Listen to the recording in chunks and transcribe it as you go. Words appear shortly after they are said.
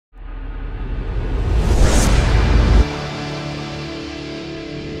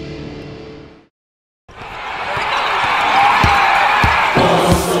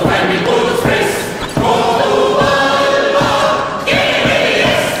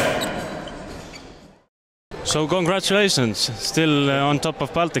So congratulations, still on top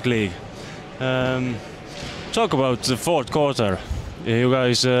of Baltic League. Talk about the fourth quarter. You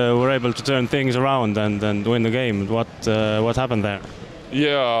guys were able to turn things around and win the game. What happened there?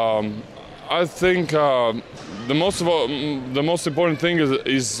 Yeah, I think the most important thing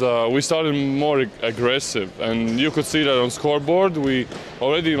is we started more aggressive, and you could see that on scoreboard. We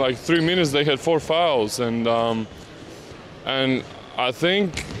already in like 3 minutes they had 4 fouls, and I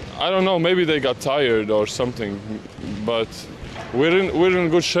think, I don't know, maybe they got tired or something, but we're in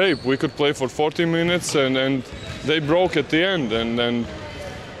good shape. We could play for 40 minutes, and they broke at the end,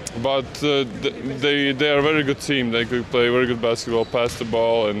 but they are a very good team. They could play very good basketball, pass the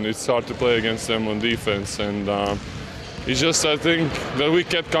ball, and it's hard to play against them on defense. And it's just, I think, that we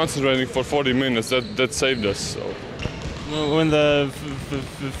kept concentrating for 40 minutes. That saved us. So. When the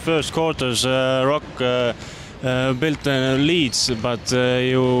first quarters, Rock built leads, but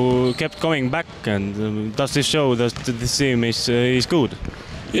you kept coming back. And does this show that this team is good?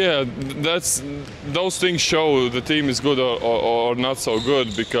 Yeah, those things show the team is good or not so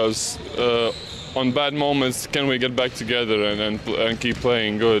good, because on bad moments can we get back together and keep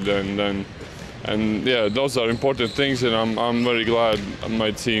playing good, and yeah, those are important things, and I'm very glad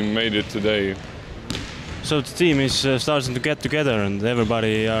my team made it today. So the team is starting to get together and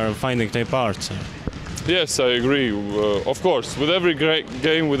everybody are finding their parts. Yes, I agree. Of course, with every great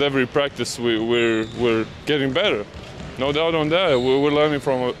game, with every practice, we're getting better. No doubt on that. We're learning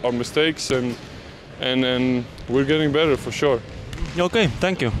from our mistakes, and we're getting better for sure. Okay,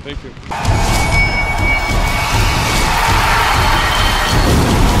 thank you. Thank you.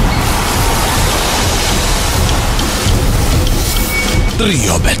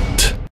 Triobet.